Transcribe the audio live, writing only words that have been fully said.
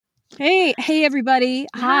Hey, everybody.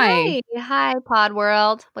 Hi. Hi, Pod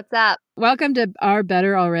World. What's up? Welcome to our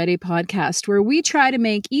Better Already podcast, where we try to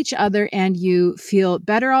make each other and you feel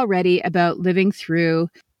better already about living through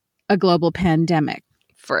a global pandemic.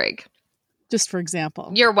 Frig. Just for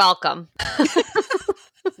example. You're welcome.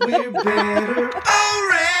 We're better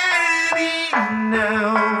already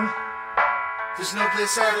now. There's no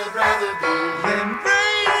place I'd rather be than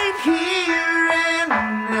right here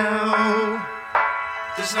and now.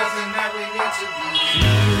 There's nothing that we need to be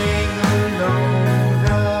feeling alone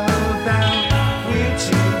about. We're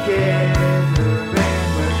together and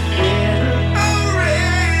we're better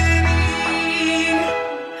already.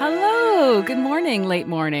 Hello. Good morning, late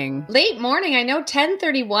morning. Late morning. I know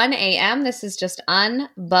 10:31 a.m. This is just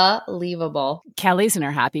unbelievable. Kelly's in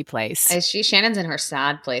her happy place. Is she? Shannon's in her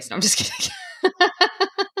sad place. No, I'm just kidding.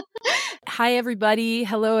 Hi, everybody.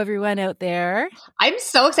 Hello, everyone out there. I'm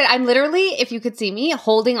so excited. I'm literally, if you could see me,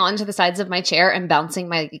 holding on to the sides of my chair and bouncing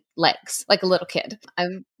my legs like a little kid.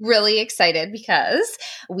 I'm really excited because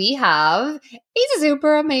we have a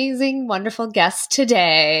super amazing, wonderful guest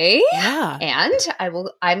today. Yeah.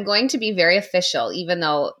 And I'm going to be very official, even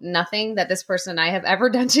though nothing that this person and I have ever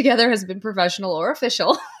done together has been professional or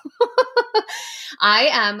official. I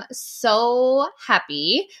am so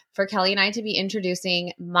happy for Kelly and I to be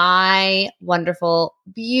introducing my wonderful,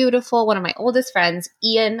 beautiful, one of my oldest friends,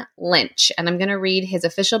 Ian Lynch. And I'm going to read his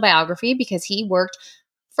official biography because he worked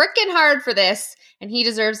freaking hard for this and he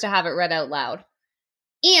deserves to have it read out loud.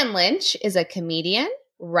 Ian Lynch is a comedian,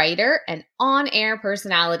 writer, and on-air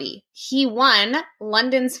personality. He won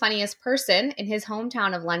London's Funniest Person in his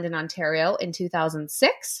hometown of London, Ontario in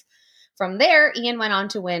 2006. From there, Ian went on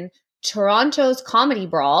to win Toronto's Comedy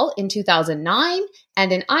Brawl in 2009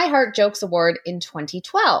 and an iHeart Jokes Award in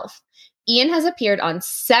 2012. Ian has appeared on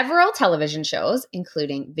several television shows,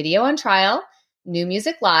 including Video on Trial, New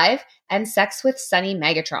Music Live, and Sex with Sunny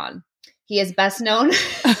Megatron. He is best known...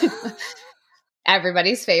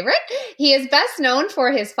 Everybody's favorite. He is best known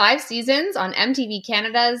for his 5 seasons on MTV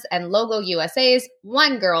Canada's and Logo USA's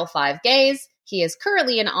One Girl, 5 Gays. He is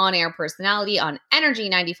currently an on-air personality on Energy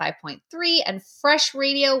 95.3 and Fresh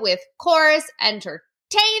Radio with Chorus Entertainment.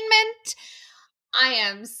 I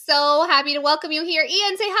am so happy to welcome you here.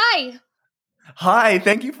 Ian, say hi. Hi,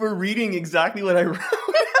 thank you for reading exactly what I wrote.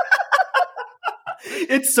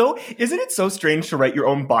 Isn't it so strange to write your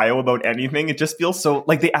own bio about anything? It just feels so,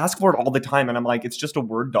 like they ask for it all the time and I'm like, it's just a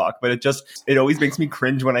Word doc, but it always makes me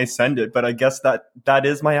cringe when I send it. But I guess that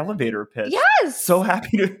is my elevator pitch. Yes. So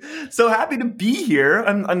happy to be here.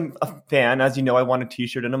 I'm a fan. As you know, I want a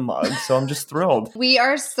t-shirt and a mug, so I'm just thrilled. We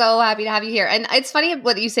are so happy to have you here. And it's funny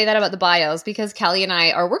what you say that about the bios because Kelly and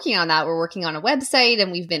I are working on that. We're working on a website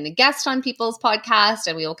and we've been a guest on people's podcasts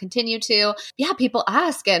and we will continue to. Yeah, people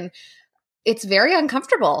ask and it's very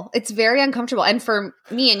uncomfortable. It's very uncomfortable. And for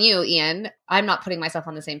me and you, Ian, I'm not putting myself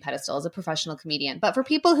on the same pedestal as a professional comedian. But for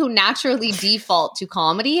people who naturally default to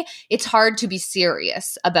comedy, it's hard to be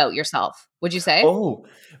serious about yourself. Would you say? Oh,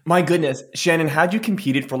 my goodness. Shannon, had you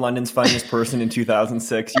competed for London's Funniest Person in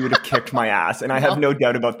 2006, you would have kicked my ass. And I have no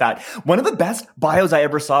doubt about that. One of the best bios I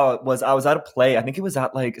ever saw was I was at a play. I think it was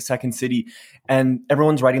at like Second City. And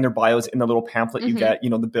everyone's writing their bios in the little pamphlet you get,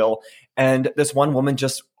 the bill. And this one woman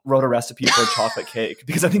just wrote a recipe for a chocolate cake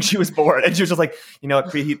because I think she was bored and she was just like,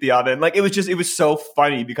 preheat the oven. Like it was so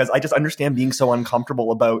funny because I just understand being so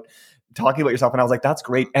uncomfortable about talking about yourself. And I was like, that's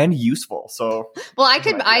great and useful. So, well,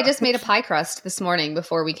 I just made a pie crust this morning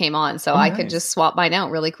before we came on. So I could just swap mine out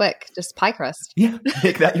really quick. Just pie crust. Yeah.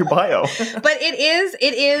 Make that your bio. But it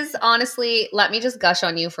is honestly, let me just gush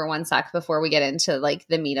on you for 1 sec before we get into like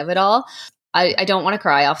the meat of it all. I don't want to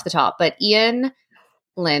cry off the top, but Ian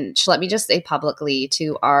Lynch, let me just say publicly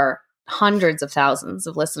to our hundreds of thousands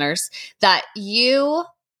of listeners that you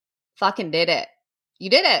fucking did it. You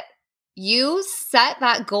did it. You set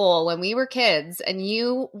that goal when we were kids and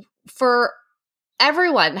for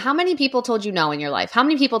everyone, how many people told you no in your life? How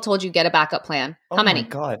many people told you get a backup plan? How many? Oh my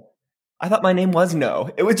God. I thought my name was No.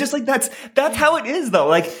 It was just like, that's how it is though.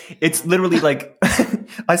 Like, it's literally like,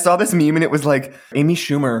 I saw this meme and it was like, Amy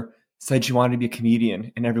Schumer said she wanted to be a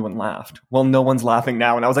comedian and everyone laughed. Well, no one's laughing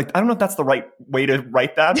now. And I was like, I don't know if that's the right way to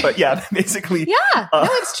write that, but yeah, basically. Yeah, no,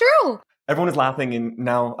 it's true. Everyone is laughing and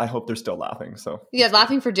now I hope they're still laughing. So yeah,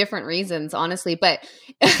 laughing for different reasons, honestly. But,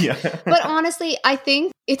 yeah. But honestly, I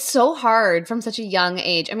think it's so hard from such a young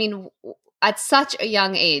age. I mean, at such a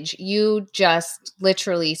young age, you just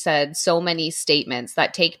literally said so many statements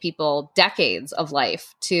that take people decades of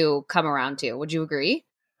life to come around to. Would you agree?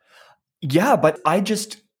 Yeah, but I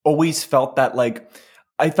just always felt that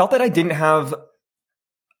I didn't have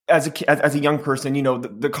as a young person, you know,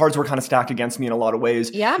 the cards were kind of stacked against me in a lot of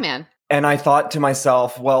ways. Yeah, man. And I thought to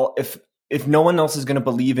myself, well, if no one else is going to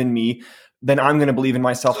believe in me, then I'm going to believe in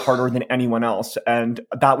myself harder than anyone else. And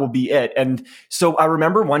that will be it. And so I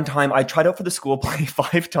remember one time I tried out for the school play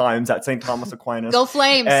 5 times at St. Thomas Aquinas. Go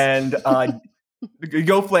Flames. And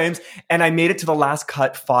go Flames. And I made it to the last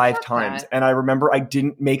cut 5 times. And I remember I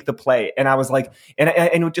didn't make the play. And I was like, and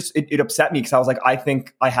it upset me because I was like, I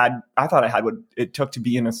thought I had what it took to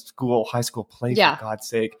be in a high school play, for God's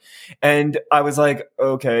sake. And I was like,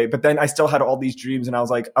 okay. But then I still had all these dreams. And I was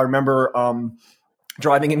like, I remember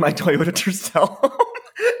driving in my Toyota Tercel.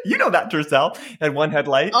 You know that Tercel had one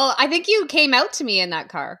headlight. Oh, I think you came out to me in that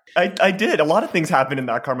car. I did. A lot of things happened in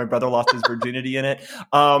that car. My brother lost his virginity in it,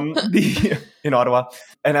 in Ottawa.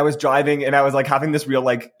 And I was driving and I was like having this real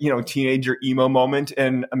like, you know, teenager emo moment,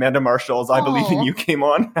 and Amanda Marshall's I Believe in You came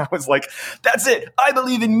on. I was like, that's it. I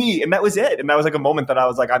believe in me. And that was it. And that was like a moment that I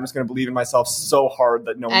was like, I'm just going to believe in myself so hard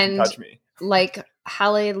that no one can touch me. Like,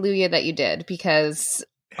 hallelujah that you did, because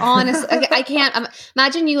honestly, I can't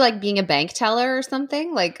imagine you like being a bank teller or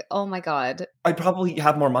something. Like, oh my God. I'd probably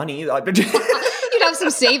have more money. You'd have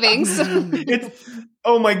some savings.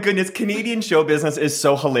 Oh my goodness. Canadian show business is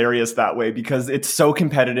so hilarious that way because it's so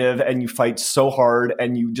competitive and you fight so hard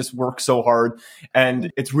and you just work so hard,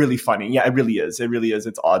 and it's really funny. Yeah, it really is. It really is.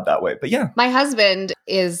 It's odd that way. But yeah. My husband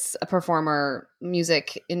is a performer,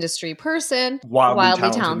 music industry person. Wildly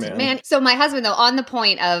talented man. So my husband, though, on the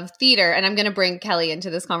point of theater, and I'm going to bring Kelly into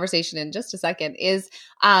this conversation in just a second, is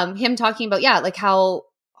him talking about, like how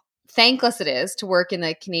thankless it is to work in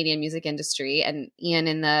the Canadian music industry, and Ian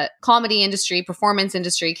in the comedy industry, performance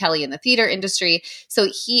industry, Kelly in the theater industry. So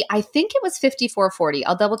I think it was 5440.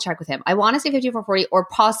 I'll double check with him. I want to say 5440 or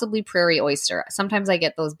possibly Prairie Oyster. Sometimes I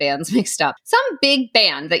get those bands mixed up. Some big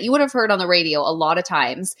band that you would have heard on the radio a lot of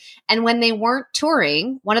times. And when they weren't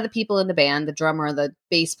touring, one of the people in the band, the drummer, the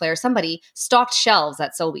bass player, somebody stocked shelves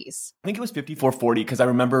at Sobeys. I think it was 5440 because I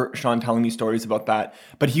remember Sean telling me stories about that.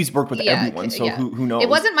 But he's worked with everyone, so who knows? It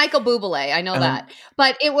wasn't Michael Bublé, I know that.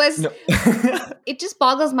 But it was, it just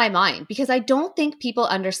boggles my mind because I don't think people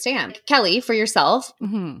understand. Kelly, for yourself,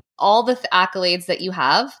 all the accolades that you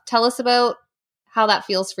have, tell us about how that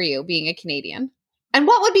feels for you being a Canadian. And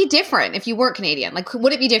what would be different if you weren't Canadian? Like,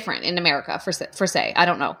 would it be different in America for say? I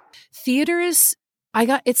don't know. Theater is,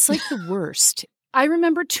 it's like the worst. I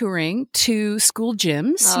remember touring to school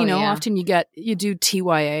gyms. Often you do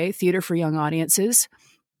TYA, Theater for Young Audiences.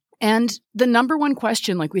 And the number one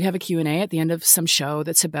question, like we'd have a Q&A at the end of some show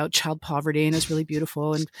that's about child poverty and is really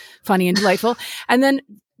beautiful and funny and delightful. And then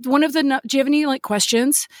do you have any like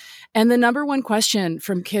questions? And the number one question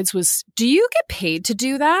from kids was, do you get paid to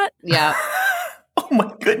do that? Yeah. Oh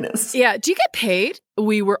my goodness. Yeah. Do you get paid?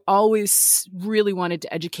 We were always really wanted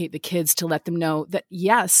to educate the kids to let them know that,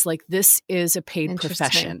 yes, like this is a paid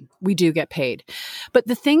profession. We do get paid. But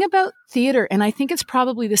the thing about theater, and I think it's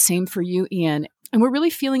probably the same for you, Ian, and we're really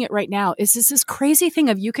feeling it right now, is this crazy thing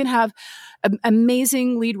of you can have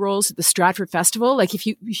amazing lead roles at the Stratford Festival. Like if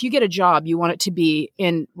you get a job, you want it to be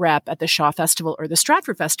in rep at the Shaw Festival or the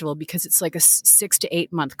Stratford Festival because it's like a 6 to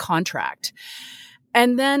 8 month contract.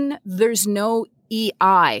 And then there's no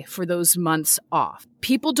EI for those months off.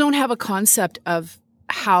 People don't have a concept of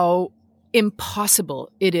how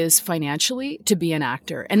impossible it is financially to be an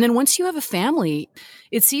actor. And then once you have a family,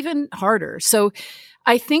 it's even harder. So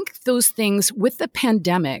I think those things with the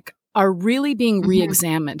pandemic are really being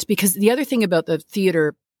re-examined because the other thing about the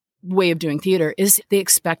theater way of doing theater is they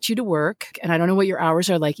expect you to work. And I don't know what your hours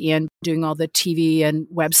are like, Ian, doing all the TV and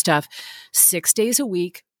web stuff, 6 days a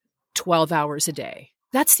week, 12 hours a day.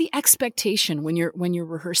 That's the expectation when you're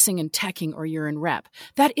rehearsing and teching or you're in rep.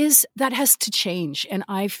 That has to change. And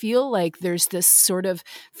I feel like there's this sort of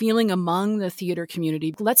feeling among the theater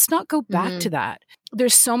community. Let's not go back to that.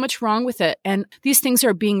 There's so much wrong with it. And these things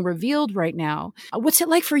are being revealed right now. What's it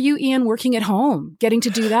like for you, Ian, working at home, getting to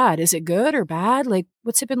do that? Is it good or bad? Like,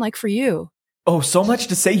 what's it been like for you? Oh, so much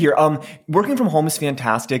to say here. Working from home is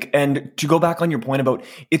fantastic. And to go back on your point about,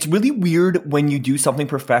 it's really weird when you do something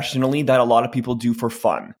professionally that a lot of people do for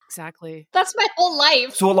fun. Exactly. That's my whole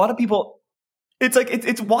life. So a lot of people, it's like,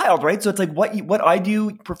 it's wild, right? So it's like what I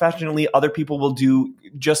do professionally, other people will do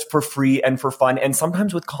just for free and for fun. And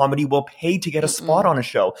sometimes with comedy, we'll pay to get a spot on a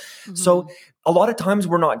show. So a lot of times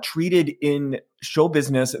we're not treated in show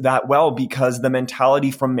business that well because the mentality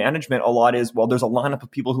from management a lot is, well, there's a lineup of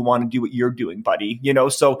people who want to do what you're doing, buddy.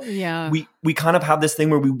 So we kind of have this thing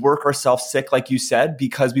where we work ourselves sick, like you said,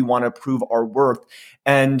 because we want to prove our worth.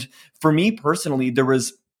 And for me personally, there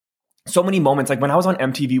was so many moments. Like when I was on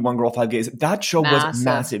MTV One Girl 5 Gays, that show was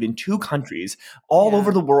massive in 2 countries, all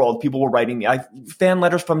over the world. People were writing me fan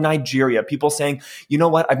letters from Nigeria, people saying, you know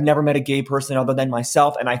what, I've never met a gay person other than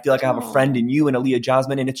myself, and I feel like I have a friend in you and Aaliyah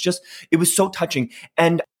Jasmine. And it was so touching.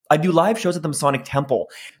 And I do live shows at the Masonic Temple.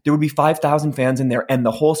 There would be 5,000 fans in there, and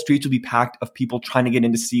the whole streets would be packed of people trying to get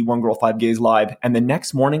in to see One Girl 5 Gays live. And the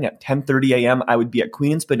next morning at 10:30 a.m., I would be at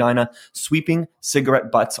Queen and Spadina sweeping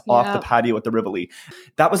cigarette butts off the patio at the Rivoli.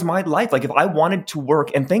 That was my life. Like if I wanted to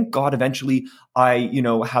work, and thank God eventually I,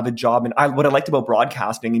 have a job. And what I liked about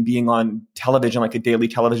broadcasting and being on television, like a daily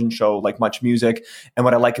television show, like Much Music, and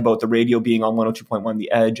what I like about the radio being on 102.1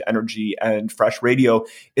 The Edge, Energy, and Fresh Radio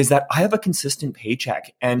is that I have a consistent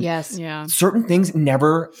paycheck. And certain things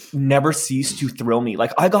never cease to thrill me.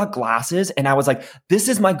 Like I got glasses and I was like, this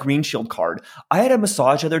is my Green Shield card. I had a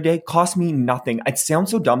massage the other day, cost me nothing. It sounds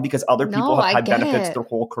so dumb because other people have had benefits their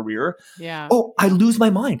whole career. Yeah. Oh, I lose my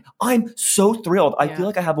mind. I'm so thrilled. I feel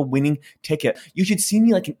like I have a winning ticket. You should see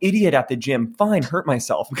me like an idiot at the gym. Fine, hurt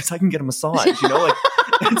myself because I can get a massage,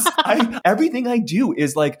 everything I do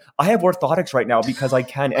is like, I have orthotics right now because I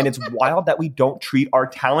can. And it's wild that we don't treat our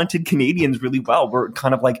talented Canadians really well. We're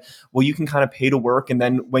kind of like, well, you can kind of pay to work. And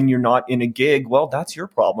then when you're not in a gig, well, that's your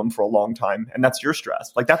problem for a long time. And that's your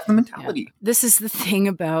stress. Like that's the mentality. Yeah. This is the thing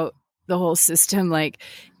about the whole system. Like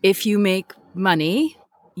if you make money,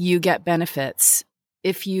 you get benefits.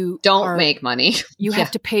 If you don't make money, you have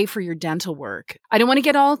to pay for your dental work. I don't want to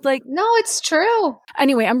get all like... No, it's true.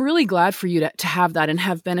 Anyway, I'm really glad for you to have that and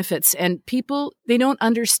have benefits. And people, they don't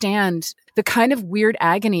understand the kind of weird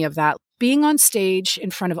agony of that. Being on stage in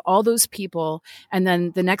front of all those people and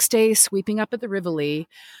then the next day sweeping up at the Rivoli.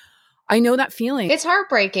 I know that feeling. It's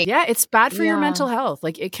heartbreaking. Yeah, it's bad for your mental health.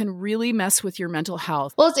 Like it can really mess with your mental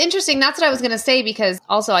health. Well, it's interesting. That's what I was going to say because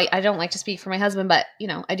also I don't like to speak for my husband, but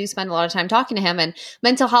I do spend a lot of time talking to him, and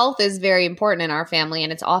mental health is very important in our family,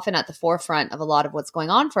 and it's often at the forefront of a lot of what's going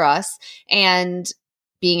on for us. And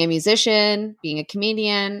being a musician, being a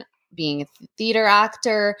comedian, being a theater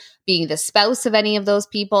actor, being the spouse of any of those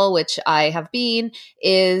people, which I have been,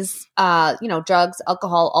 is, drugs,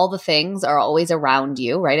 alcohol, all the things are always around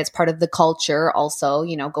you, right? It's part of the culture. Also,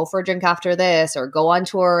 go for a drink after this or go on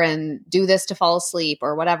tour and do this to fall asleep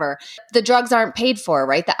or whatever. The drugs aren't paid for,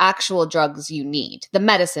 right? The actual drugs you need, the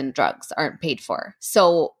medicine drugs aren't paid for.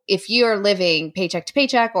 So if you're living paycheck to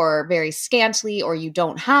paycheck or very scantily, or you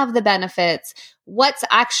don't have the benefits, what's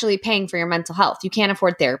actually paying for your mental health? You can't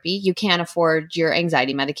afford therapy. You can't afford your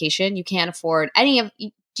anxiety medication. You can't afford any of...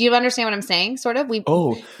 Do you understand what I'm saying? Sort of. We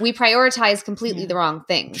prioritize completely the wrong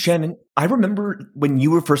things. Shannon, I remember when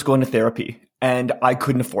you were first going to therapy and I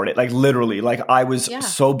couldn't afford it. Like literally, like I was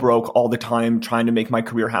so broke all the time trying to make my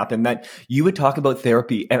career happen that you would talk about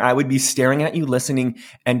therapy and I would be staring at you, listening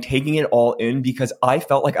and taking it all in because I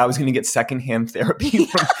felt like I was going to get secondhand therapy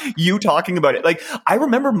from you talking about it. Like I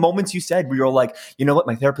remember moments you said where you're like, you know what?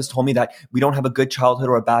 My therapist told me that we don't have a good childhood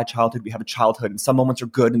or a bad childhood. We have a childhood and some moments are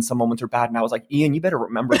good and some moments are bad. And I was like, Ian, you better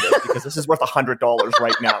remember this because this is worth $100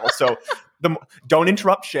 right now. So don't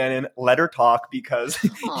interrupt Shannon. Let her talk because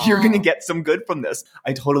you're going to get some good from this.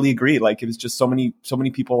 I totally agree. Like it was just so many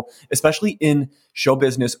people, especially in show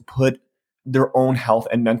business, put their own health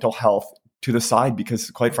and mental health to the side because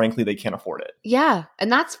quite frankly, they can't afford it. Yeah.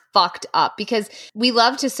 And that's fucked up because we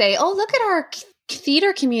love to say, oh, look at our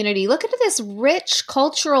theater community. Look at this rich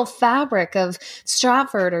cultural fabric of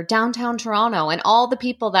Stratford or downtown Toronto and all the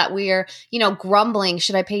people that we're, grumbling,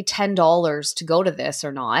 should I pay $10 to go to this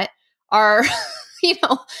or not? Are,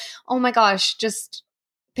 oh my gosh, just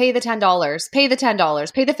pay the $10, pay the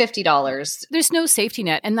 $10, pay the $50. There's no safety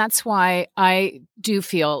net. And that's why I do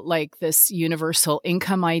feel like this universal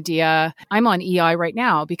income idea. I'm on EI right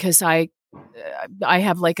now because I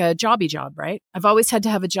have like a jobby job, right? I've always had to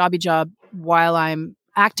have a jobby job while I'm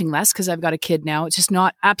acting less because I've got a kid now. It's just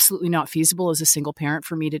absolutely not feasible as a single parent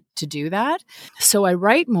for me to do that. So I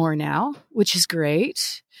write more now, which is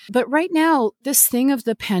great. But right now, this thing of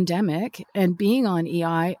the pandemic and being on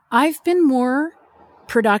EI, I've been a more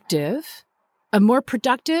productive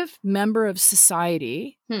member of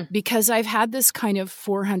society because I've had this kind of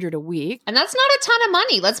 $400 a week. And that's not a ton of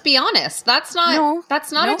money. Let's be honest. That's not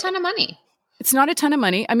a ton of money. It's not a ton of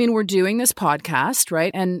money. I mean, we're doing this podcast,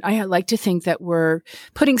 right? And I like to think that we're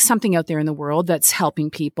putting something out there in the world that's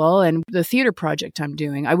helping people. And the theater project I'm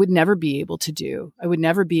doing, I would never be able to do. I would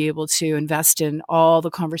never be able to invest in all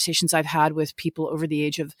the conversations I've had with people over the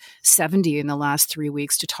age of 70 in the last 3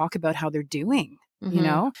 weeks to talk about how they're doing. you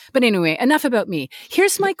know? But anyway, enough about me.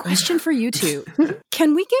 Here's my question for you two.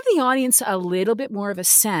 Can we give the audience a little bit more of a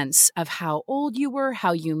sense of how old you were,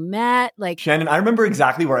 how you met? Like, Shannon, I remember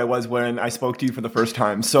exactly where I was when I spoke to you for the first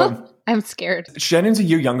time. So I'm scared. Shannon's a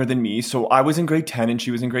year younger than me. So I was in grade 10 and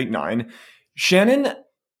she was in grade 9. Shannon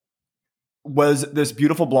was this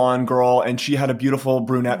beautiful blonde girl and she had a beautiful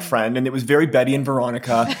brunette friend, and it was very Betty and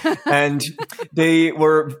Veronica. And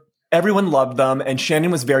everyone loved them, and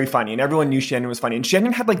Shannon was very funny, and everyone knew Shannon was funny. And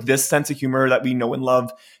Shannon had like this sense of humor that we know and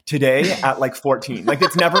love today at like 14. Like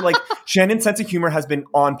it's never like Shannon's sense of humor has been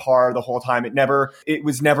on par the whole time. It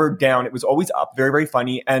was never down. It was always up. Very, very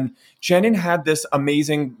funny. And Shannon had this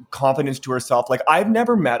amazing confidence to herself. Like I've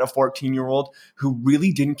never met a 14-year-old who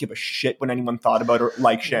really didn't give a shit when anyone thought about her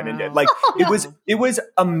like Shannon did. Like it was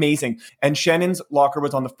amazing. And Shannon's locker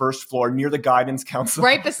was on the first floor near the guidance counselor.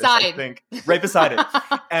 Right beside. I think. Right beside it.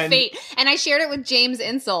 And And I shared it with James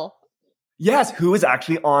Insel. Yes, who is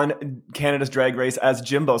actually on Canada's Drag Race as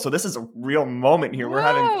Jimbo. So this is a real moment here. We're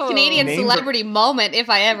having Canadian celebrity moment, if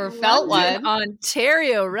I ever felt one.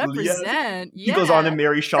 Ontario represent. Yes. He goes on to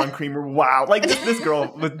marry Sean Creamer. Wow. Like this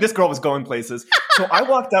girl was going places. So I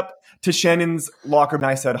walked up to Shannon's locker and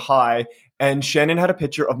I said hi. And Shannon had a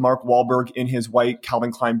picture of Mark Wahlberg in his white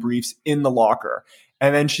Calvin Klein briefs in the locker.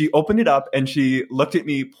 And then she opened it up and she looked at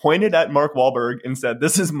me, pointed at Mark Wahlberg and said,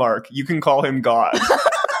 "This is Mark. You can call him God."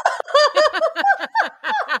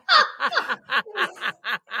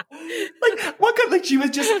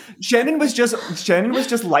 Shannon was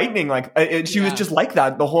just lightning. Like she was just like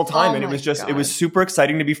that the whole time. And it was super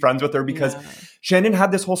exciting to be friends with her because Shannon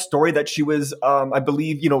had this whole story that she was, I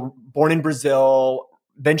believe, born in Brazil.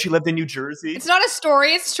 Then she lived in New Jersey. It's not a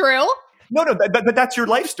story. It's true. No, but that's your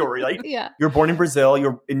life story, right? Yeah. You're born in Brazil.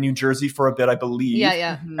 You're in New Jersey for a bit, I believe.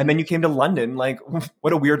 Yeah. And then you came to London. Like,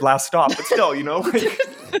 what a weird last stop. But still, like,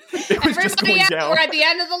 it was just going down. We're at the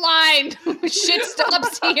end of the line. Shit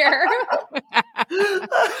stops here.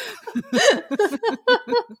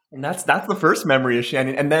 And that's the first memory of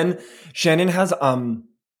Shannon. And then Shannon has a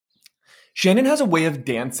way of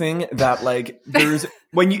dancing that like there's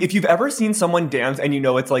if you've ever seen someone dance and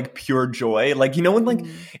it's like pure joy, like when like,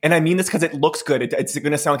 and I mean this because it looks good. It's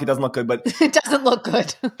going to sound like it doesn't look good, but it doesn't look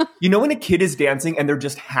good. When a kid is dancing and they're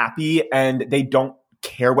just happy and they don't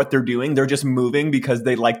care what they're doing, they're just moving because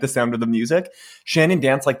they like the sound of the music. Shannon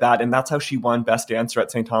danced like that, and that's how she won Best Dancer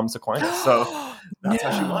at St. Thomas Aquinas. So that's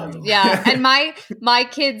how she won. Yeah, and my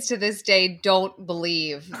kids to this day don't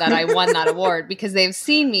believe that I won that award because they've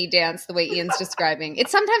seen me dance the way Ian's describing.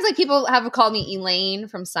 It's sometimes like people have called me Elaine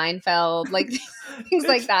from Seinfeld, like things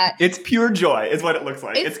like that. It's pure joy is what it looks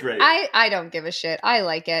like. It's great. I don't give a shit. I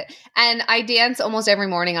like it. And I dance almost every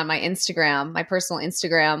morning on my Instagram, my personal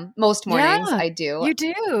Instagram. Most mornings I do. You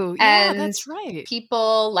do. And that's right.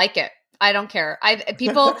 People like it. I don't care.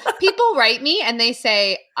 People write me and they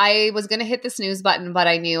say, I was going to hit the snooze button, but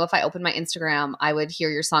I knew if I opened my Instagram, I would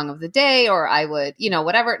hear your song of the day, or I would,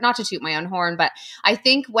 whatever, not to toot my own horn. But I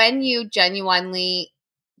think when you genuinely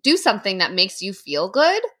do something that makes you feel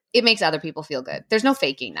good, it makes other people feel good. There's no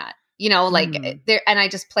faking that. And I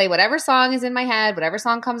just play whatever song is in my head, whatever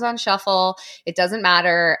song comes on shuffle. It doesn't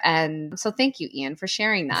matter. And so thank you, Ian, for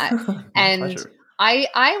sharing that. And pleasure.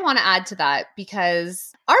 I want to add to that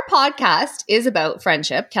because our podcast is about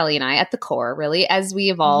friendship, Kelly and I, at the core, really, as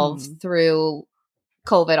we evolve through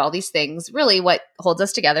COVID, all these things. Really, what holds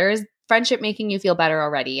us together is friendship making you feel better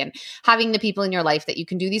already, and having the people in your life that you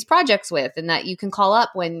can do these projects with and that you can call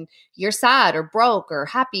up when you're sad or broke or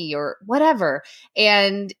happy or whatever.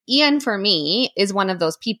 And Ian, for me, is one of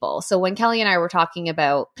those people. So when Kelly and I were talking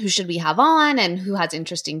about who should we have on and who has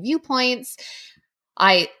interesting viewpoints,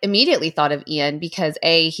 I immediately thought of Ian because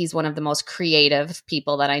A, he's one of the most creative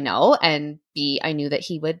people that I know, and B, I knew that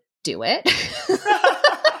he would do it.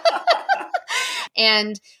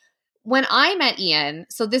 And when I met Ian,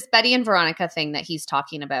 so this Betty and Veronica thing that he's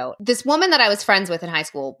talking about, this woman that I was friends with in high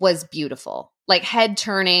school was beautiful, like head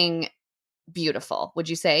turning beautiful. Would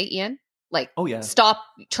you say, Ian? Like, oh yeah, stop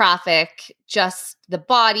traffic, just the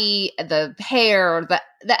body, the hair, the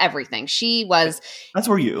everything. She was. That's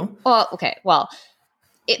where you. Well, okay. Well,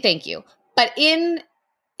 thank you. But in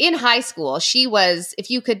high school, she was, if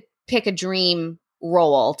you could pick a dream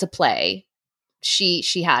role to play, she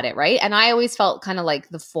had it, right? And I always felt kind of like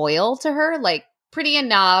the foil to her, like pretty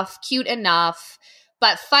enough, cute enough,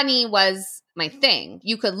 but funny was my thing.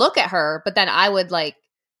 You could look at her, but then I would like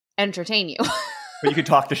entertain you. But you could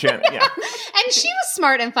talk to Shannon, yeah. And she was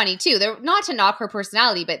smart and funny too. Not to knock her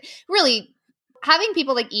personality, but really having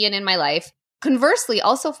people like Ian in my life conversely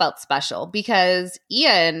also felt special because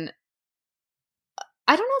Ian,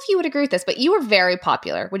 I don't know if you would agree with this, but you were very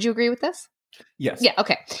popular. Would you agree with this? Yes. Yeah.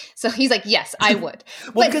 Okay. So he's like, yes, I would.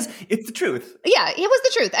 Well, because it's the truth. Yeah, it was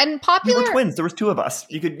the truth. And We popular. were twins. There was two of us.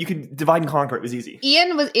 You could divide and conquer. It was easy.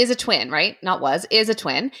 Ian is a twin, right? Is a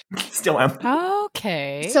twin. Still am.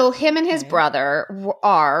 Okay. So him and his brother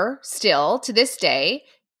are still, to this day,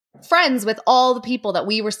 friends with all the people that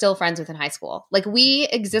we were still friends with in high school. Like, we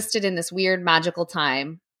existed in this weird magical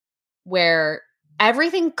time where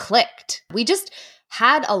everything clicked. We just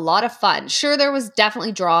had a lot of fun. Sure, there was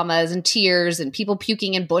definitely dramas and tears and people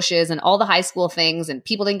puking in bushes and all the high school things, and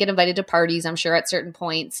people didn't get invited to parties, I'm sure, at certain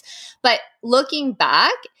points. But looking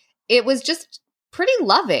back, it was just pretty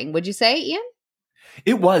loving, would you say, Ian?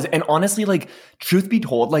 It was. And honestly, like, truth be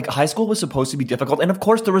told, like, high school was supposed to be difficult. And of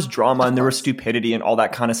course, there was drama and there was stupidity and all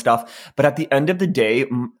that kind of stuff. But at the end of the day,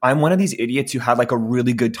 I'm one of these idiots who had like a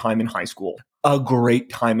really good time in high school, a great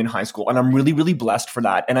time in high school. And I'm really, really blessed for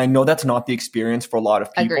that. And I know that's not the experience for a lot of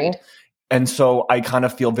people. Agreed. And so I kind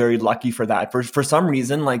of feel very lucky for that. For some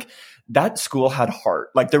reason, like, that school had heart.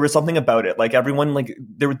 Like, there was something about it. Like, everyone, like,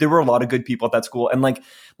 there were a lot of good people at that school. And like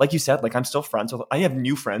you said, like, I'm still friends with, I have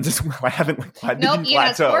new friends as well. I haven't like, nope, Ian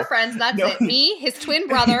has 4 friends. That's it. Me, his twin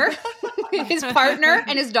brother, his partner,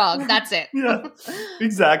 and his dog. That's it. Yeah,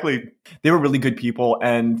 exactly. They were really good people.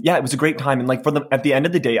 And yeah, it was a great time. And like, at the end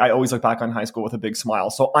of the day, I always look back on high school with a big smile.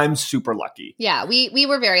 So I'm super lucky. Yeah, we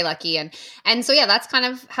were very lucky. And so yeah, that's kind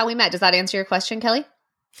of how we met. Does that answer your question, Kelly?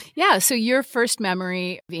 Yeah. So your first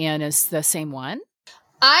memory of Ian is the same one?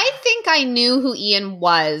 I think I knew who Ian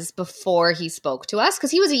was before he spoke to us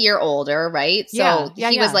because he was a year older, right? So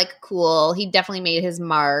he was like cool. He definitely made his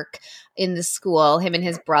mark in the school, him and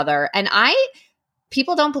his brother. And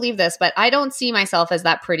people don't believe this, but I don't see myself as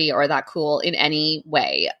that pretty or that cool in any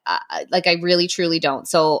way. Like, I really, truly don't.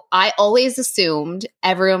 So I always assumed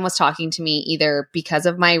everyone was talking to me either because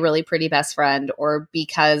of my really pretty best friend or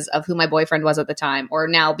because of who my boyfriend was at the time, or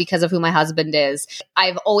now because of who my husband is.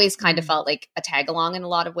 I've always kind of felt like a tag along in a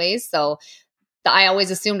lot of ways. So I always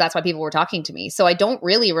assumed that's why people were talking to me. So I don't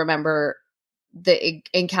really remember the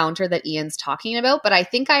encounter that Ian's talking about, but I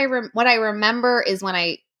think what I remember is when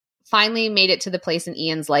I finally made it to the place in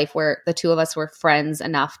Ian's life where the two of us were friends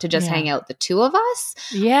enough to just hang out, the two of us.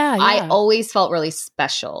 Yeah. I always felt really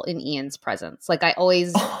special in Ian's presence. Like, I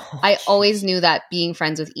always knew that being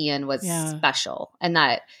friends with Ian was special. And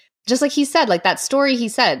that, just like he said, like that story he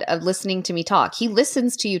said of listening to me talk, he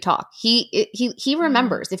listens to you talk. He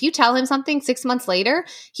remembers. If you tell him something 6 months later,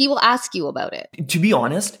 he will ask you about it. To be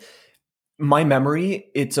honest, my memory,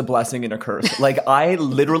 it's a blessing and a curse. Like, I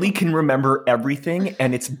literally can remember everything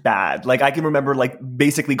and it's bad. Like, I can remember like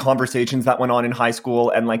basically conversations that went on in high school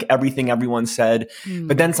and like everything everyone said.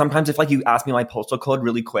 But then sometimes if like you ask me my postal code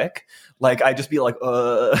really quick, like I just be like,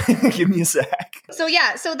 give me a sec. So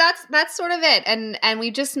yeah, so that's sort of it. And we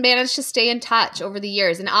just managed to stay in touch over the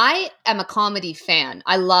years. And I am a comedy fan.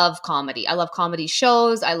 I love comedy. I love comedy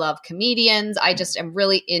shows. I love comedians. I just am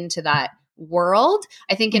really into that world.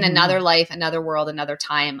 I think in another life, another world, another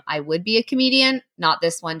time, I would be a comedian. Not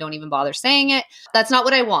this one. Don't even bother saying it. That's not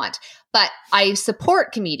what I want. But I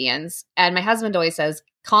support comedians. And my husband always says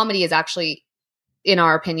comedy is actually, in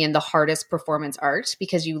our opinion, the hardest performance art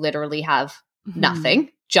because you literally have nothing,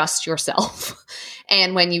 just yourself.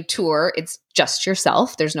 And when you tour, it's just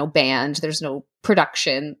yourself. There's no band. There's no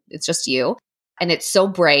production. It's just you. And it's so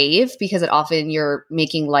brave because often you're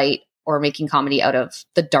making light or making comedy out of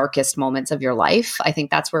the darkest moments of your life. I think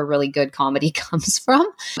that's where really good comedy comes from.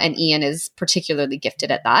 And Ian is particularly gifted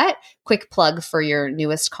at that. Quick plug for your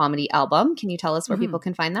newest comedy album. Can you tell us where people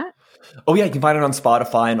can find that? Oh yeah, you can find it on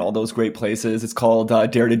Spotify and all those great places. It's called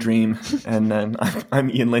Dare to Dream. And then I'm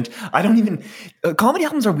Ian Lynch. I don't even, comedy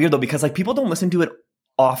albums are weird though, because like people don't listen to it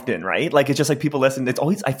often, right? Like, it's just like people listen. It's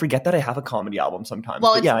always, I forget that I have a comedy album sometimes.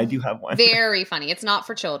 Well, but yeah, I do have one. Very funny. It's not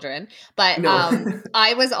for children, but no.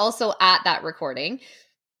 I was also at that recording.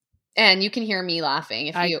 And you can hear me laughing.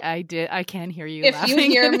 If you, I can hear you if laughing. you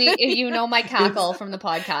hear me, if you know my cackle from the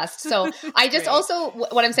podcast. So I just also,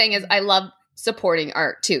 what I'm saying is I love supporting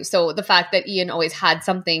art too. So the fact that Ian always had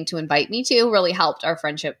something to invite me to really helped our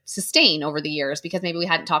friendship sustain over the years, because maybe we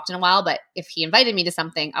hadn't talked in a while, but if he invited me to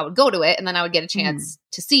something, I would go to it and then I would get a chance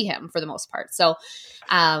to see him for the most part. So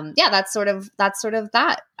yeah, that's sort of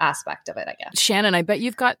that aspect of it, I guess. Shannon, I bet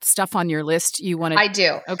you've got stuff on your list you want to. I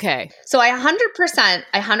do. Okay. So I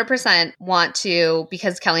 100% want to,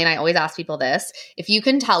 because Kelly and I always ask people this, if you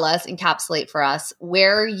can tell us, encapsulate for us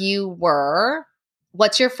where you were.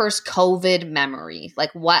 What's your first COVID memory?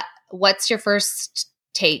 Like what's your first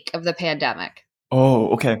take of the pandemic?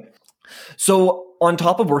 Oh, okay. So on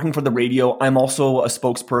top of working for the radio, I'm also a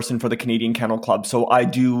spokesperson for the Canadian Kennel Club. So I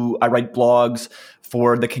write blogs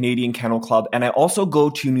for the Canadian Kennel Club. And I also go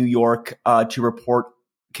to New York to report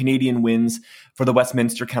Canadian wins for the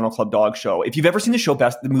Westminster Kennel Club Dog Show. If you've ever seen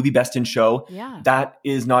the movie Best in Show, that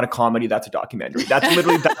is not a comedy, that's a documentary. That's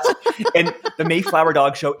literally and the Mayflower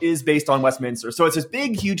Dog Show is based on Westminster. So it's this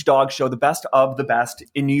big, huge dog show, the best of the best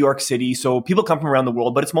in New York City. So people come from around the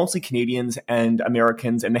world, but it's mostly Canadians and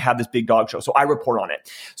Americans, and they have this big dog show. So I report on it.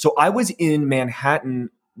 So I was in Manhattan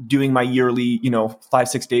doing my yearly,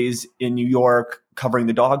 5-6 days in New York covering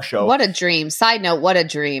the dog show. What a dream. Side note, what a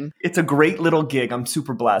dream. It's a great little gig. I'm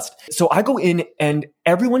super blessed. So I go in and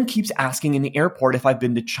everyone keeps asking in the airport if I've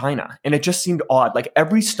been to China. And it just seemed odd. Like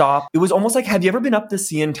every stop, it was almost like, have you ever been up the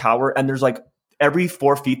CN Tower and there's like every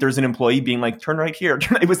 4 feet, there's an employee being like, turn right here.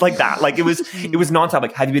 It was like that. Like it was nonstop.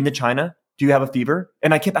 Like, have you been to China? Do you have a fever?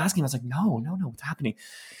 And I kept asking, I was like, no, what's happening?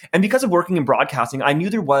 And because of working in broadcasting, I knew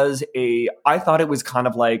there was I thought it was kind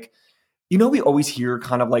of like, we always hear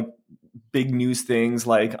kind of like big news things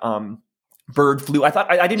like bird flu.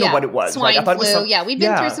 I didn't know what it was. Swine I thought flu. It was we've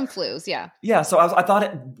been through some flus. Yeah. Yeah. So I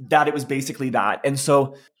thought that it was basically that. And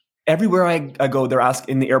so everywhere I go,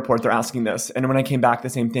 in the airport, they're asking this. And when I came back, the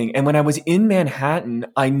same thing. And when I was in Manhattan,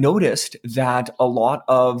 I noticed that a lot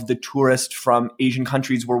of the tourists from Asian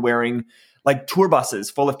countries were wearing like tour buses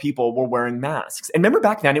full of people were wearing masks. And remember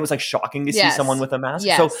back then, it was like shocking to see someone with a mask.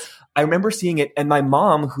 Yes. So I remember seeing it. And my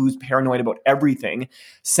mom, who's paranoid about everything,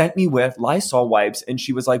 sent me with Lysol wipes. And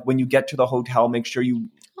she was like, when you get to the hotel, make sure you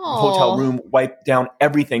hotel room, wipe down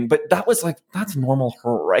everything. But that was like, that's normal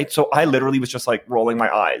her, right? So I literally was just like rolling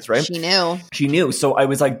my eyes, right? She knew. So I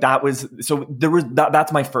was like,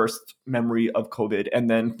 that's my first memory of COVID. And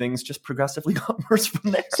then things just progressively got worse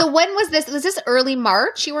from there. So when was this? Was this early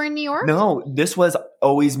March you were in New York? No, this was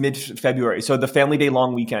always mid-February. So the Family Day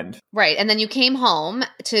long weekend. Right. And then you came home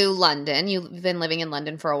to London. You've been living in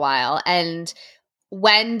London for a while. And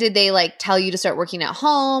when did they like tell you to start working at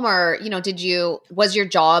home, or, was your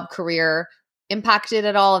job career impacted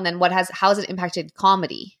at all? And then how has it impacted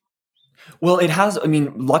comedy? Well, it has. I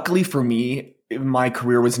mean, luckily for me, my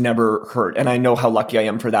career was never hurt. And I know how lucky I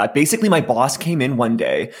am for that. Basically, my boss came in one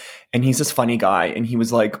day and he's this funny guy. And he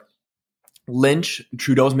was like, Lynch,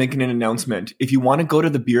 Trudeau's making an announcement. If you want to go to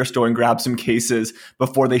the beer store and grab some cases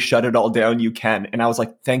before they shut it all down, you can. And I was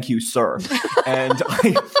like, thank you, sir. And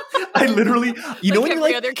I literally, when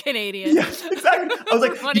every other Canadian. Yeah, exactly. I was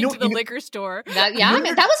like, running to the liquor store. That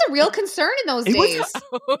was a real concern in those days.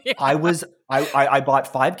 I bought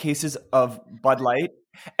 5 cases of Bud Light.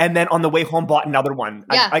 And then on the way home, bought another one.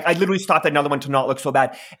 Yeah. I literally stopped at another one to not look so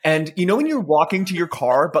bad. And when you're walking to your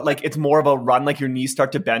car, but like it's more of a run, like your knees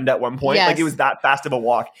start to bend at one point. Yes. Like it was that fast of a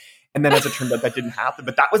walk. And then as it turned out, that didn't happen.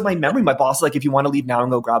 But that was my memory. My boss was like, if you want to leave now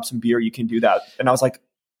and go grab some beer, you can do that. And I was like,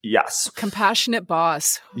 yes. Compassionate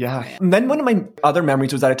boss. Yeah. And then one of my other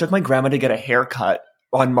memories was that I took my grandma to get a haircut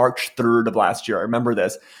on March 3rd of last year. I remember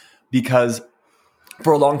this because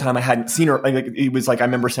for a long time, I hadn't seen her. Like, it was like, I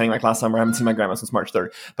remember saying like last summer, I haven't seen my grandma since March 3rd.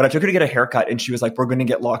 But I took her to get a haircut and she was like, we're going to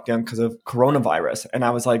get locked down because of coronavirus. And I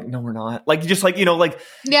was like, no, we're not. Like, just like,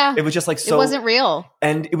 yeah, it was just like, so. It wasn't real.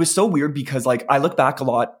 And it was so weird because like, I look back a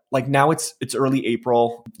lot, like now it's early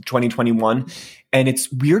April 2021. And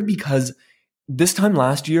it's weird because this time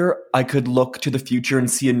last year, I could look to the future and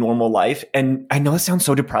see a normal life. And I know it sounds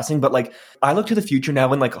so depressing, but like I look to the future now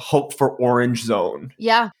and like hope for orange zone.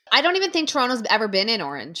 Yeah. I don't even think Toronto's ever been in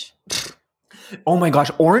orange. Oh my gosh,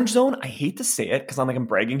 orange zone. I hate to say it because I'm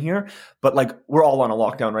bragging here, but like we're all on a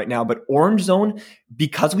lockdown right now. But orange zone,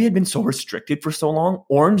 because we had been so restricted for so long,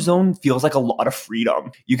 orange zone feels like a lot of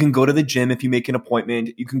freedom. You can go to the gym if you make an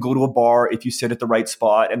appointment. You can go to a bar if you sit at the right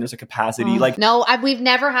spot and there's a capacity. No, we've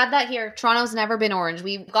never had that here. Toronto's never been orange.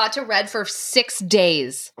 We got to red for 6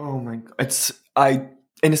 days. Oh my God.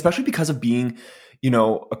 And especially because of being,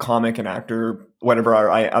 a comic, an actor, whatever,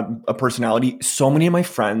 I'm a personality. So many of my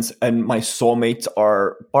friends and my soulmates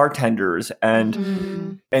are bartenders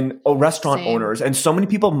and restaurant owners. And so many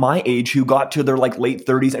people my age who got to their like late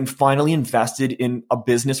 30s and finally invested in a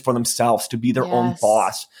business for themselves to be their own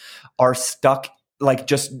boss are stuck like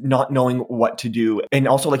just not knowing what to do. And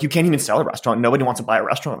also like you can't even sell a restaurant. Nobody wants to buy a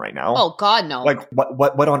restaurant right now. Oh God, no. Like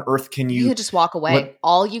what on earth can you? You could just walk away.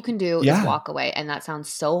 All you can do is walk away. And that sounds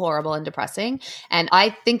so horrible and depressing. And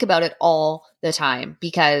I think about it all the time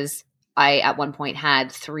because I at one point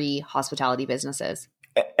had 3 hospitality businesses.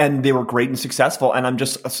 And they were great and successful. And I'm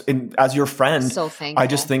just, as your friend, so thankful. I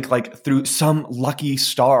just think like through some lucky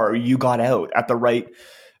star, you got out at the right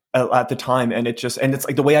at the time. And it's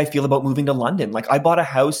like the way I feel about moving to London. Like I bought a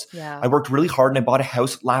house. Yeah. I worked really hard and I bought a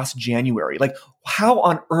house last January. Like how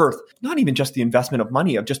on earth, not even just the investment of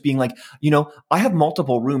money, of just being like, I have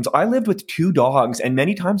multiple rooms. I lived with 2 dogs and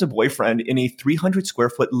many times a boyfriend in a 300 square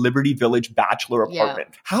foot Liberty Village bachelor apartment.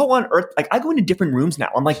 Yeah. How on earth, like I go into different rooms now.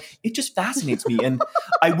 I'm like, it just fascinates me. And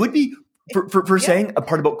I would be, for saying a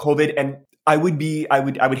part about COVID, and I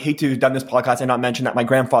would hate to have done this podcast and not mention that my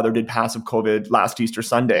grandfather did pass of COVID last Easter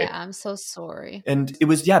Sunday. Yeah, I'm so sorry. And it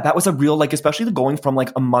was, that was a real, like, especially the going from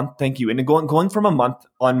like a month, thank you. And going from a month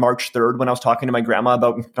on March 3rd when I was talking to my grandma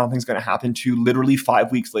about nothing's going to happen to literally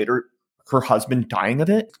 5 weeks later, her husband dying of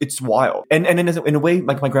it. It's wild. And in a way,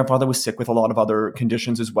 like my grandfather was sick with a lot of other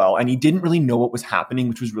conditions as well. And he didn't really know what was happening,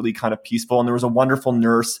 which was really kind of peaceful. And there was a wonderful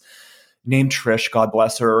nurse named Trish, God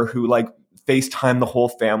bless her, who like FaceTime the whole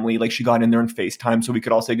family. Like she got in there and FaceTime so we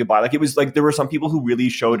could all say goodbye. Like it was like there were some people who really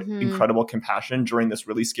showed incredible compassion during this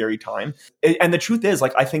really scary time. And the truth is,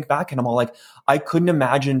 like I think back and I'm all like, I couldn't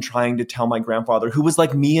imagine trying to tell my grandfather, who was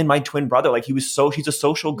like me and my twin brother. Like he's a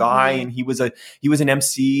social guy and he was an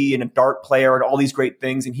MC and a dart player and all these great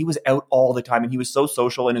things. And he was out all the time and he was so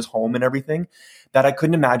social in his home and everything that I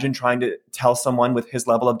couldn't imagine trying to tell someone with his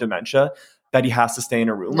level of dementia that he has to stay in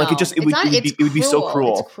a room. No, like it would be so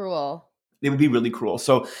cruel. It's cruel. It would be really cruel.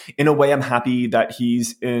 So in a way, I'm happy that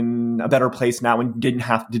he's in a better place now and didn't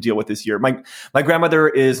have to deal with this year. My grandmother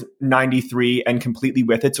is 93 and completely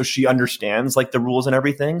with it. So she understands like the rules and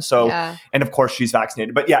everything. So, and of course she's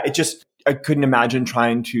vaccinated, but I couldn't imagine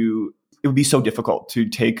it would be so difficult to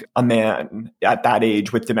take a man at that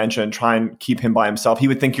age with dementia and try and keep him by himself. He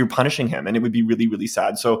would think you're punishing him and it would be really, really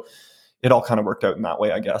sad. So it all kind of worked out in that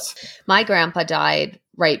way, I guess. My grandpa died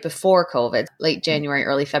right before COVID, late January,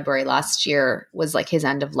 early February last year was like his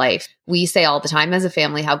end of life. We say all the time as a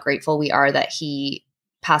family how grateful we are that he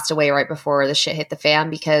passed away right before the shit hit the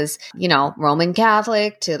fan because, Roman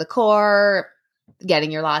Catholic to the core,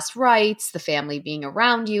 getting your last rites, the family being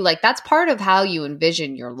around you, like that's part of how you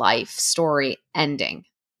envision your life story ending.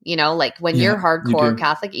 Like when you're hardcore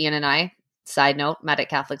Catholic, Ian and I, side note, met at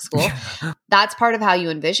Catholic school. That's part of how you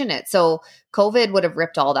envision it. So COVID would have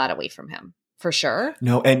ripped all that away from him for sure.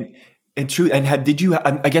 No, and true. And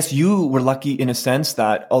I guess you were lucky in a sense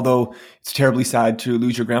that although it's terribly sad to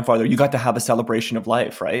lose your grandfather, you got to have a celebration of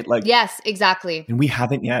life, right? Like yes, exactly. And we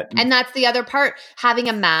haven't yet. And that's the other part, having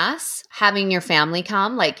a mass, having your family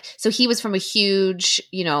come. Like, so he was from a huge,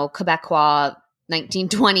 Quebecois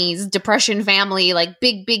 1920s depression family, like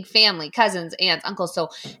big family, cousins, aunts, uncles. So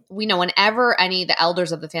we know whenever any of the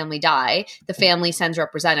elders of the family die, the family sends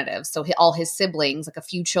representatives. So all his siblings, like a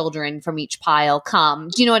few children from each pile come.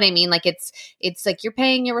 Do you know what I mean? Like it's like you're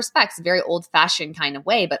paying your respects, very old fashioned kind of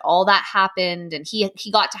way, but all that happened and he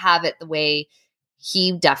got to have it the way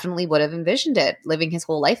he definitely would have envisioned it, living his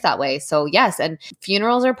whole life that way. So yes, and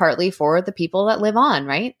funerals are partly for the people that live on,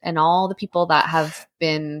 right? And all the people that have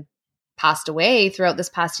been passed away throughout this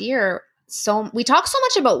past year. So we talk so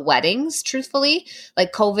much about weddings, truthfully,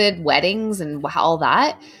 like COVID weddings and all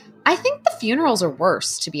that. I think the funerals are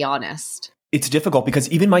worse, to be honest. It's difficult because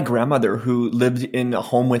even my grandmother who lived in a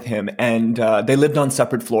home with him and they lived on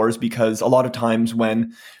separate floors because a lot of times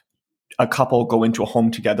when a couple go into a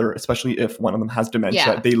home together, especially if one of them has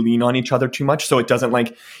dementia, they lean on each other too much. So it doesn't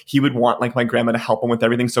like, he would want like my grandma to help him with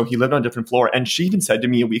everything. So he lived on a different floor. And she even said to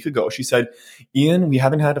me a week ago, she said, Ian, we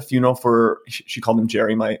haven't had a funeral for, she called him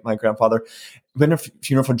Jerry, my grandfather. Been a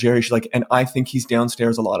funeral for Jerry. She's like, and I think he's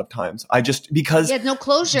downstairs a lot of times. Because he had no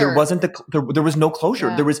closure. There was no closure.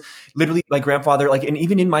 Yeah. There was literally my grandfather, like, and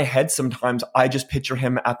even in my head, sometimes I just picture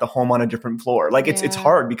him at the home on a different floor. Like it's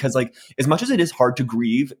hard because like, as much as it is hard to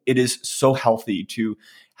grieve, it is so healthy to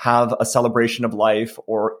have a celebration of life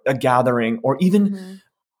or a gathering or even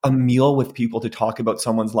a meal with people to talk about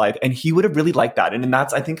someone's life. And he would have really liked that. And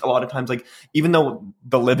that's, I think a lot of times, like, even though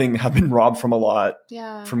the living have been robbed from a lot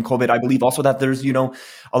from COVID, I believe also that there's, a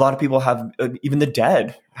lot of people have, even the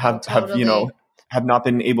dead have not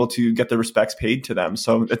been able to get the respects paid to them.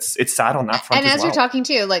 So it's sad on that front. And as you're talking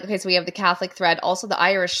too, like, okay, so we have the Catholic thread, also the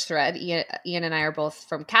Irish thread. Ian and I are both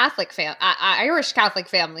from Irish Catholic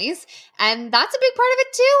families. And that's a big part of it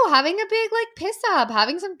too. Having a big like piss up,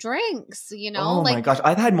 having some drinks, Oh my gosh.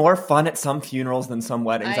 I've had more fun at some funerals than some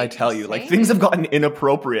weddings, I tell you. Like things have gotten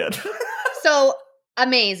inappropriate. So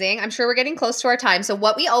amazing. I'm sure we're getting close to our time. So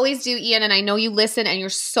what we always do, Ian, and I know you listen and you're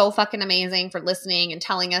so fucking amazing for listening and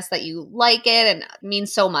telling us that you like it and it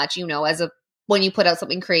means so much, when you put out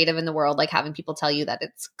something creative in the world, like having people tell you that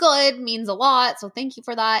it's good means a lot. So thank you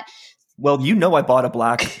for that. Well, I bought a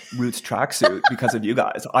black Roots tracksuit because of you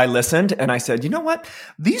guys. I listened and I said, you know what?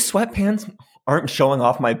 These sweatpants aren't showing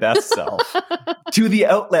off my best self. To the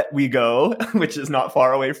outlet we go, which is not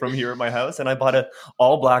far away from here at my house. And I bought a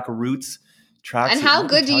all black Roots tracksuit. And how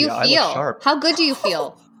good do you feel? How good do you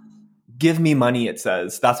feel? Give me money, it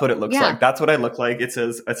says. That's what it looks like. That's what I look like. It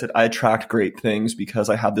says, I attract great things because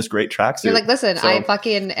I have this great tracksuit. You're like, listen, I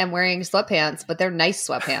fucking am wearing sweatpants, but they're nice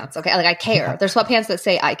sweatpants. Okay. Like I care. They're sweatpants that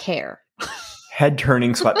say I care. Head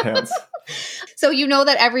turning sweatpants. So you know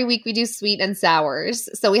that every week we do sweet and sours.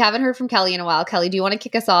 So we haven't heard from Kelly in a while. Kelly, do you want to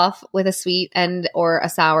kick us off with a sweet and or a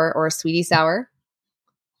sour or a sweetie sour?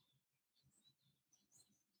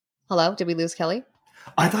 Hello? Did we lose Kelly?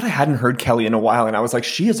 I thought I hadn't heard Kelly in a while, and I was like,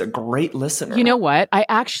 she is a great listener. You know what? I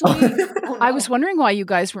actually, I was wondering why you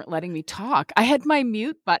guys weren't letting me talk. I had my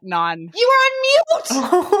mute button on. You were on mute?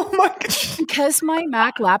 Oh my gosh. Because my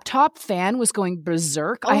Mac laptop fan was going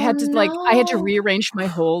berserk. I had to rearrange my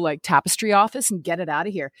whole like tapestry office and get it out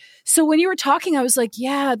of here. So when you were talking, I was like,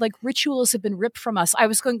 yeah, like rituals have been ripped from us. I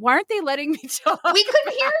was going, why aren't they letting me talk? We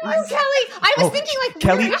couldn't hear you, Kelly. I was thinking like,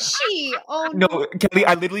 Kelly, where is she? Oh no, Kelly,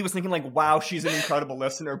 I literally was thinking like, wow, she's an incredible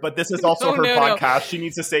listener, but this is also her podcast. No. She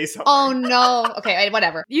needs to say something. Oh no. Okay,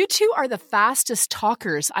 whatever. You two are the fastest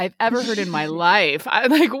talkers I've ever heard in my life.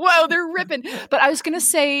 I'm like, whoa, they're ripping. But I was going to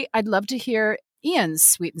say, I'd love to hear Ian's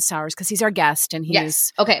sweet and sours because he's our guest and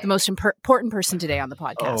he's the most important person today on the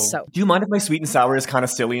podcast. So, do you mind if my sweet and sour is kind of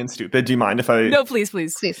silly and stupid? Do you mind if I? No, please.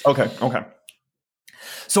 Okay.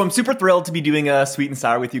 So I'm super thrilled to be doing a sweet and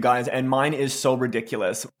sour with you guys, and mine is so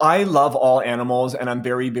ridiculous. I love all animals, and I'm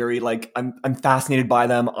very, very I'm fascinated by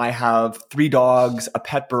them. I have 3 dogs, a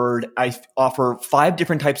pet bird. I offer 5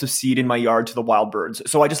 different types of seed in my yard to the wild birds.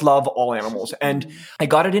 So I just love all animals, and I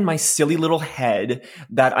got it in my silly little head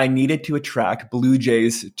that I needed to attract blue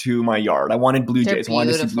jays to my yard. I wanted blue jays. I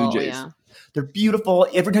wanted to see blue jays. Yeah. They're beautiful.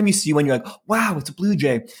 Every time you see one, you're like, wow, it's a blue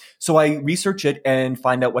jay. So I research it and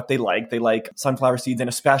find out what they like. They like sunflower seeds and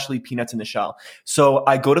especially peanuts in the shell. So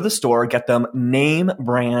I go to the store, get them name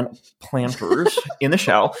brand planters in the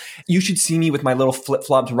shell. You should see me with my little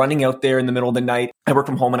flip-flops running out there in the middle of the night. I work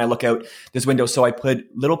from home and I look out this window. So I put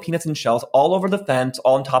little peanuts in shells all over the fence,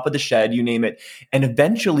 all on top of the shed, you name it. And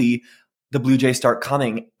eventually the blue jays start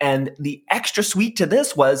coming. And the extra sweet to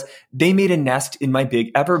this was they made a nest in my big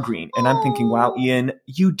evergreen. And I'm thinking, wow, Ian,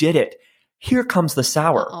 you did it. Here comes the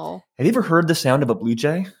sour. Uh-oh. Have you ever heard the sound of a blue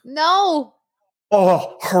jay? No.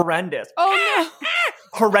 Oh, horrendous. Oh, no.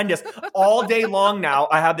 Horrendous. All day long now,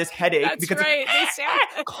 I have this headache. That's because right. they're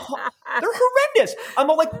horrendous. I'm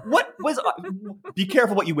all like, what was... Be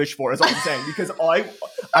careful what you wish for, is all I'm saying. Because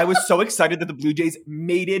I was so excited that the blue jays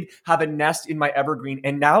mated, have a nest in my evergreen,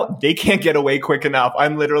 and now they can't get away quick enough.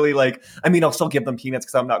 I'm literally like, I mean, I'll still give them peanuts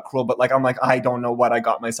because I'm not cruel, but I'm like, I don't know what I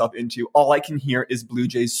got myself into. All I can hear is blue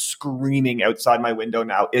jays screaming outside my window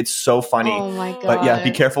now. It's so funny. Oh my God. But yeah,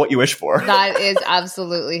 be careful what you wish for. That is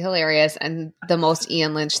absolutely hilarious and the most Ian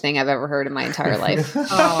Lynch thing I've ever heard in my entire life.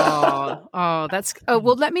 Well,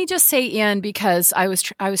 let me just say Ian, because I was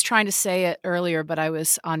trying to say it earlier, but I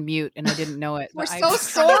was on mute and I didn't know it. We're so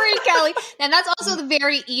sorry, Kelly. And that's also the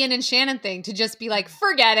very Ian and Shannon thing, to just be like,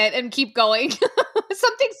 forget it and keep going.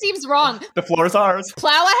 Something seems wrong. The floor is ours.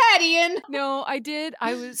 Plow ahead, Ian. No, I did.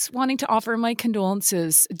 I was wanting to offer my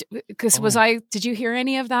condolences because did you hear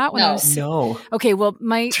any of that? No. Okay, well,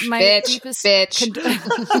 my bitch.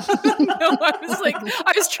 No,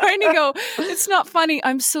 I was trying to go, it's not funny.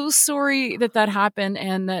 I'm so sorry that happened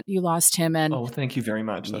and that you lost him. And thank you very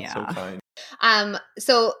much. That's so kind.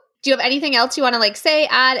 So do you have anything else you want to say,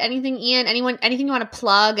 add anything, Ian, anything you want to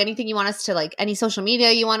plug, anything you want us to any social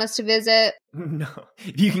media you want us to visit? No,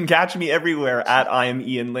 you can catch me everywhere at I am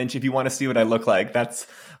Ian Lynch. If you want to see what I look like, that's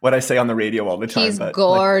what I say on the radio all the time. He's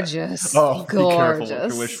gorgeous. Gorgeous. Be careful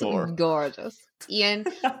what you wish for. Gorgeous. Ian,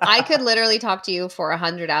 I could literally talk to you for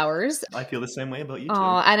 100 hours. I feel the same way about you too.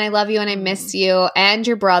 Oh, and I love you and I miss you and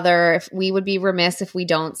your brother. If we would be remiss if we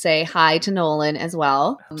don't say hi to Nolan as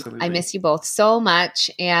well. Absolutely. I miss you both so much.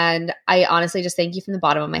 And I honestly just thank you from the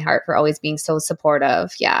bottom of my heart for always being so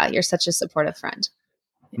supportive. Yeah, you're such a supportive friend.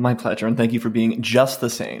 My pleasure. And thank you for being just the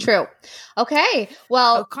same. True. Okay.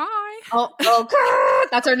 Well. Okay. Oh,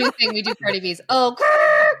 that's our new thing. We do Cardi B's. Oh,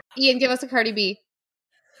 Ian, give us a Cardi B.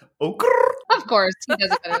 Oh, of course, he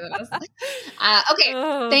does it better than us. Okay,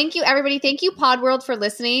 thank you, everybody. Thank you, Podworld, for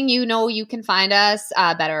listening. You know you can find us,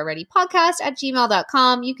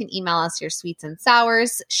 betteralreadypodcast@gmail.com. You can email us your sweets and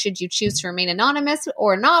sours. Should you choose to remain anonymous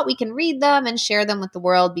or not, we can read them and share them with the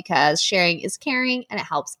world because sharing is caring and it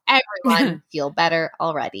helps everyone feel better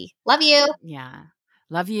already. Love you. Yeah.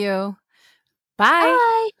 Love you.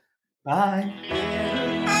 Bye. Bye.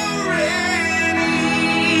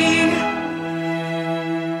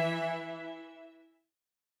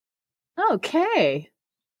 Okay.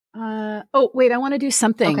 Wait, I want to do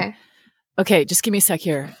something. Okay. Okay, just give me a sec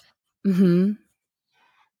here. Mm-hmm.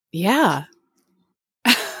 Yeah.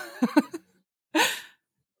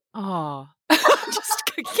 Oh, just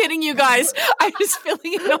kidding, you guys. I was feeling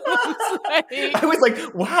it almost I was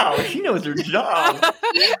like, wow, she knows her job.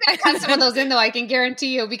 You got some of those in though, I can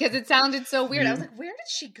guarantee you, because it sounded so weird. I was like, where did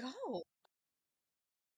she go?